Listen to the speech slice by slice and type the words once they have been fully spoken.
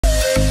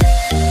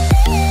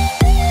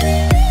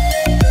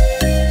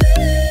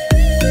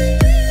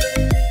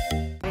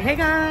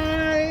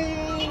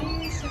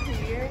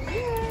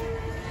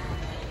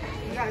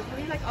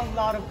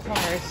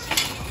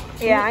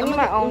Yeah, I need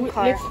my own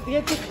card. Let's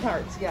get the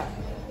cards, yeah.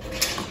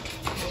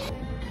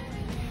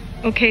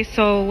 Okay,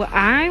 so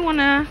I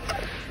wanna...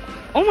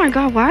 Oh my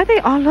god, why do they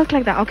all look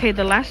like that? Okay,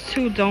 the last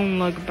two don't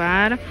look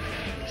bad.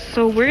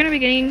 So we're gonna be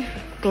getting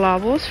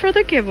globals for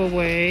the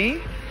giveaway.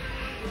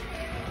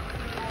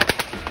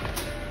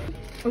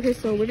 Okay,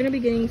 so we're gonna be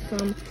getting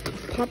some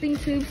popping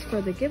tubes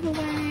for the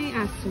giveaway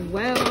as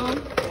well.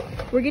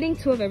 We're getting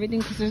 2 of everything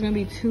because there's gonna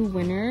be 2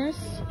 winners.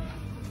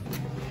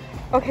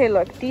 Okay,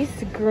 look, these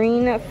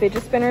green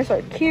fidget spinners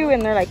are cute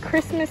and they're like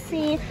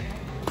Christmassy.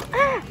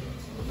 Ah!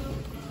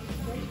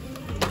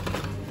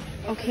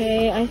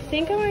 Okay, I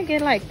think I'm gonna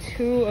get like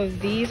 2 of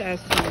these as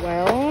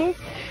well.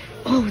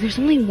 Oh, there's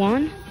only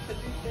 1?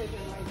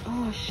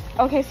 Oh,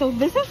 okay, so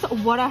this is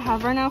what I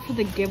have right now for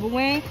the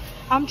giveaway.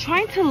 I'm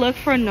trying to look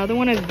for another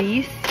one of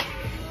these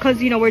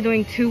because, you know, we're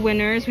doing 2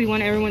 winners. We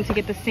want everyone to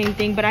get the same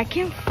thing, but I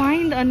can't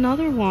find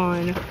another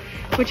one,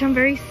 which I'm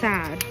very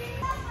sad.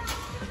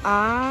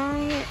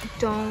 I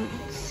don't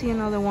see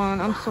another one.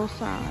 I'm so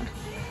sad.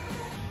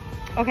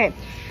 Okay,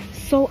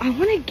 so I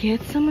want to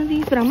get some of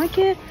these, but I'm gonna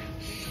get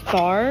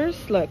stars.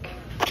 Look,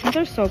 these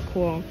are so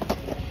cool.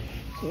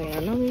 So yeah,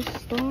 another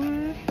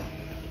star.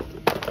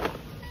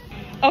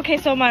 Okay,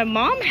 so my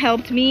mom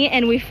helped me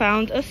and we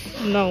found a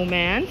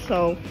snowman.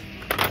 So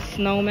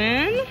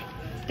snowman,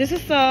 this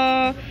is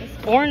a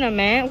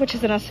ornament, which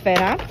is an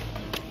esfera.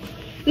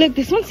 Look,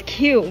 this one's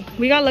cute.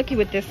 We got lucky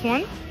with this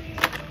one.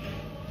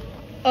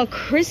 A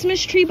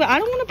Christmas tree, but I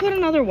don't want to put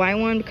another white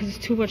one because it's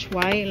too much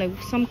white. Like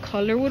some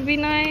color would be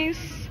nice.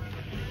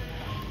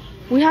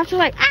 We have to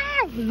like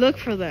look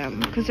for them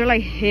because they're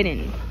like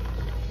hidden.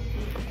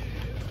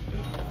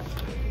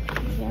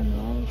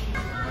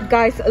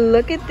 Guys,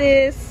 look at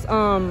this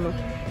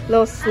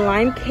little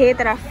slime kit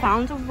that I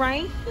found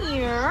right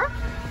here.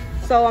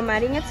 So I'm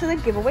adding it to the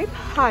giveaway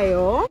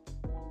pile.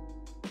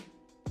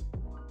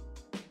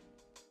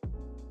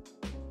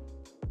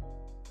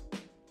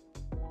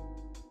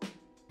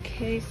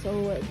 Okay,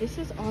 so this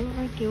is all of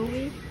our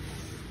giveaway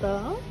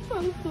stuff.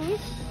 I'm so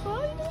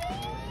excited.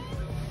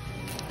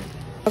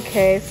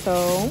 Okay,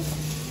 so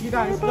you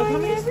guys, look how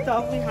many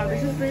stuff we have.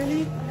 This is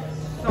really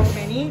so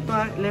many,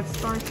 but let's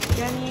start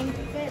scanning.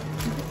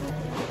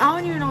 I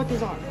don't even know what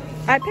these are.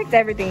 I picked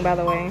everything, by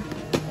the way.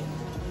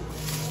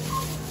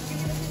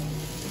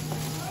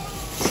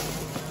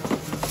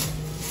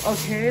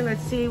 Okay,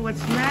 let's see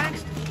what's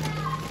next.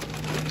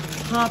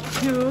 Pop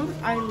tube.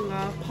 I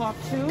love pop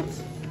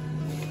tubes.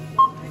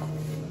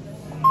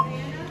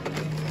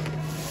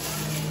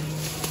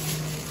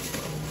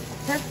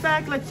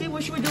 Perfect. Let's see,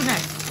 what should we do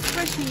next?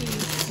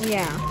 Squishies.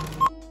 Yeah.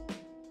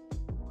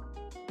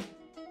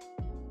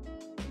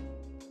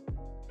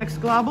 Next,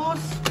 globals.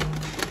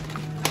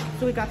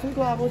 So we got some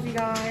globals, you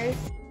guys.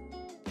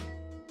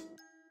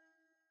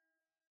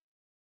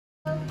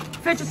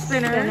 Fidget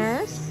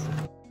spinners.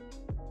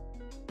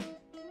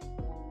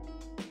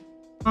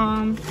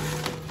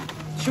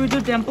 Should we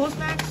do dimples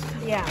next?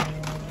 Yeah.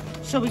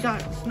 So we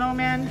got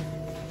snowman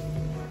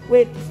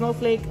with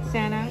snowflake,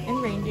 Santa,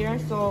 and reindeer.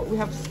 So we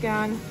have to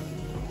scan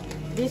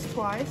these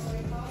twice.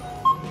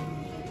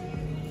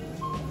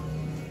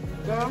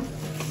 Go.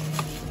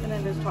 And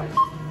then this twice.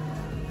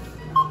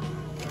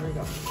 There we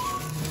go.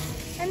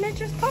 And then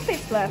just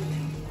puppets left.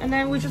 And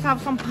then we just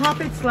have some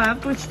puppets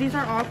left, which these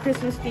are all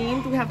Christmas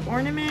themed. We have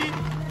ornament,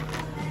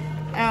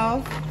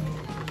 elf,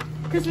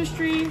 Christmas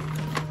tree,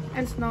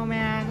 and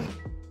snowman.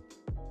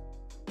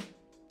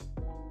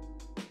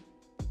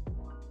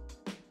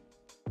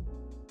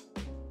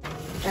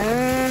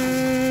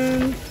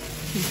 And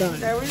done.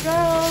 There we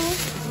go.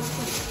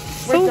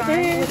 We're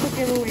done with the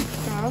giveaway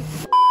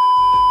stuff.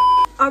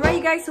 Alright,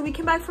 you guys, so we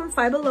came back from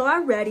Five Below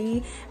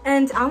already,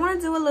 and I want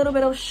to do a little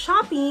bit of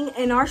shopping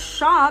in our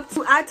shop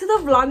to add to the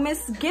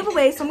Vlogmas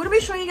giveaway. So I'm going to be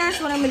showing you guys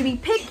what I'm going to be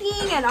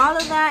picking and all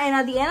of that, and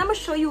at the end I'm going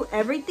to show you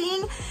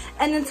everything.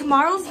 And in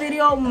tomorrow's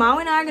video, Mao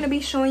and I are going to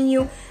be showing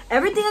you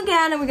everything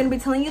again, and we're going to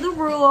be telling you the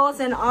rules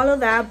and all of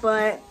that.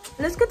 But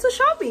let's get to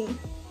shopping.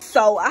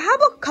 So I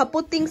have a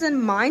couple things in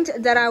mind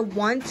that I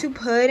want to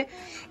put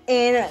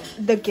in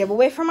the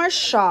giveaway from our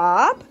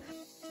shop.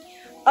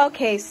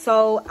 Okay,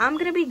 so I'm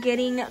gonna be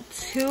getting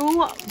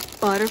 2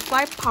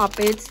 butterfly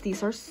poppets.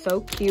 These are so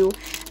cute,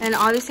 and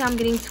obviously I'm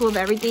getting 2 of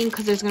everything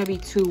because there's gonna be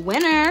 2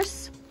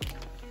 winners.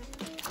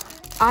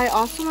 I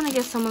also want to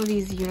get some of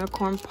these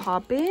unicorn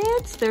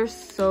poppets. They're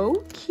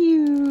so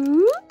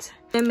cute.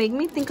 They make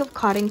me think of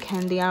cotton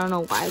candy. I don't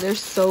know why. They're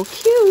so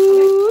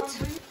cute.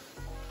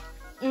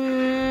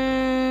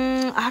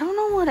 I don't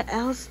know what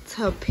else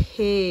to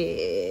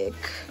pick.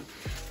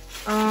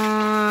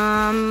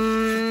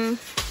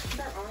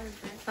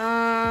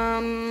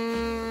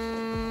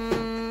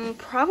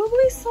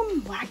 Probably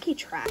some wacky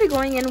trash. I'll be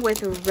going in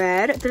with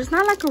red. There's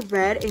not like a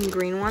red and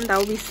green one. That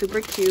would be super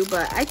cute,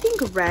 but I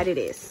think red it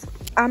is.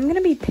 I'm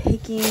gonna be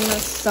picking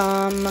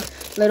some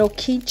little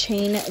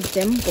keychain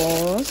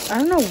dimples. I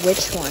don't know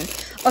which one.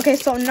 Okay,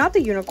 so not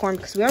the unicorn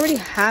because we already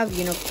have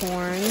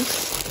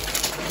unicorns.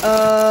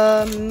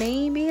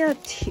 Maybe a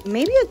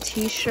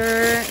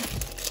t-shirt.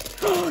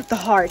 The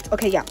heart.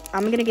 Okay, yeah.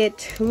 I'm gonna get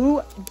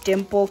 2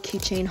 dimple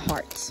keychain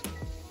hearts.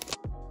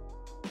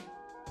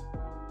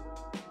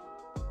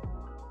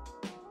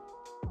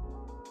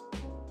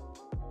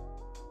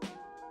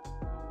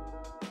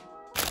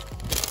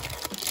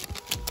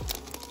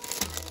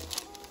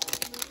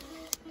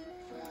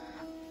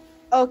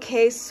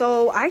 Okay,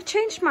 so I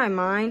changed my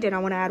mind and I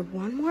want to add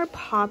one more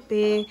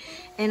poppet,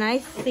 and I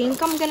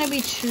think I'm gonna be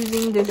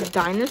choosing this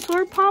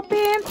dinosaur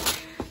poppet.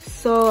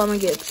 So I'm gonna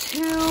get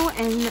 2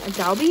 and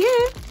that'll be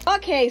it.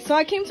 Okay, so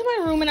I came to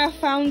my room and I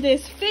found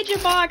this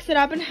fidget box that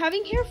I've been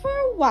having here for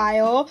a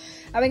while.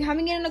 I've been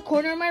having it in the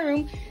corner of my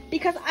room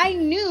because I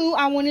knew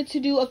I wanted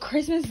to do a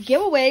Christmas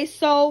giveaway.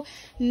 So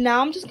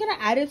now I'm just gonna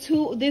add it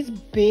to this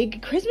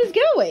big Christmas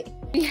giveaway.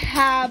 We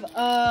have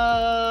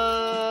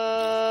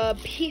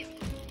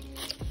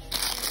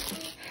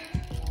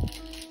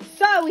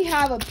So we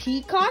have a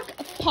peacock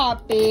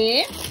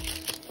poppet,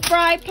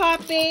 fry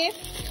poppet,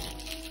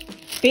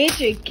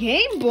 fidget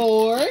game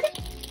board,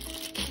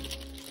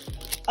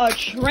 a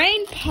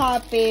train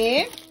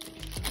poppet,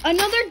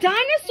 another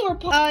dinosaur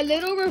poppet, a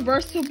little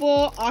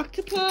reversible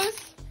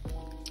octopus,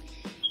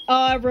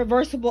 a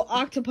reversible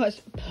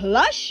octopus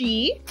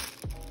plushie,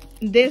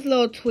 this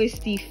little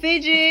twisty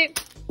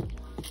fidget,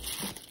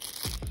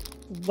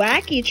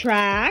 wacky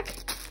track,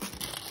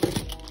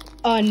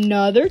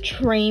 another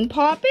train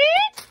poppet,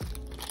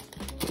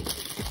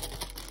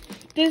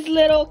 this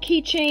little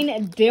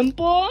keychain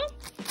dimple.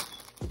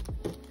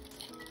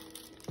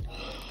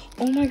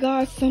 Oh my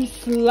god, some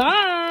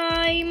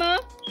slime.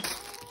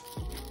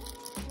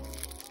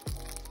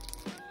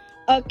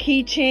 A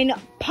keychain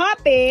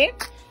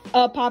poppet,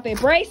 a poppet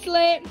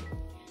bracelet,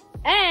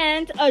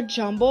 and a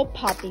jumbo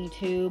popping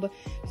tube.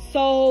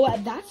 So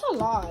that's a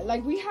lot.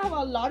 Like, we have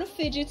a lot of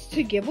fidgets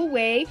to give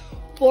away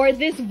for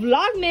this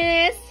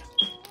Vlogmas.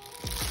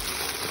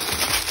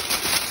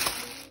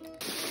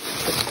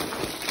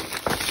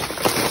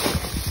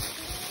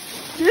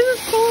 This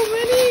is so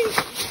many.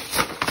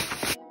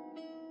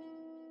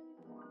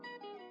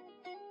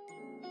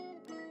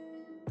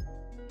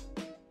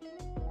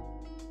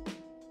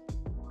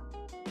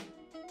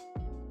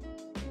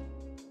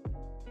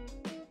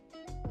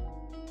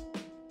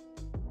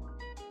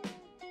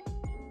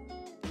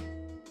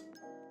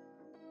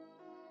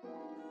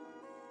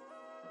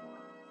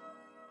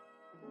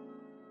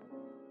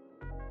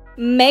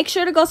 Make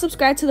sure to go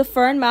subscribe to the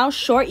Fur and Mouse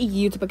Short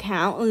YouTube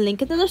account.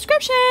 Link in the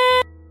description.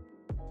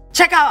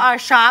 Check out our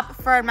shop,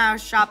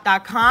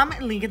 furandmouseshop.com.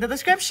 Link in the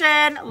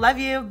description. Love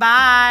you.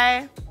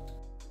 Bye.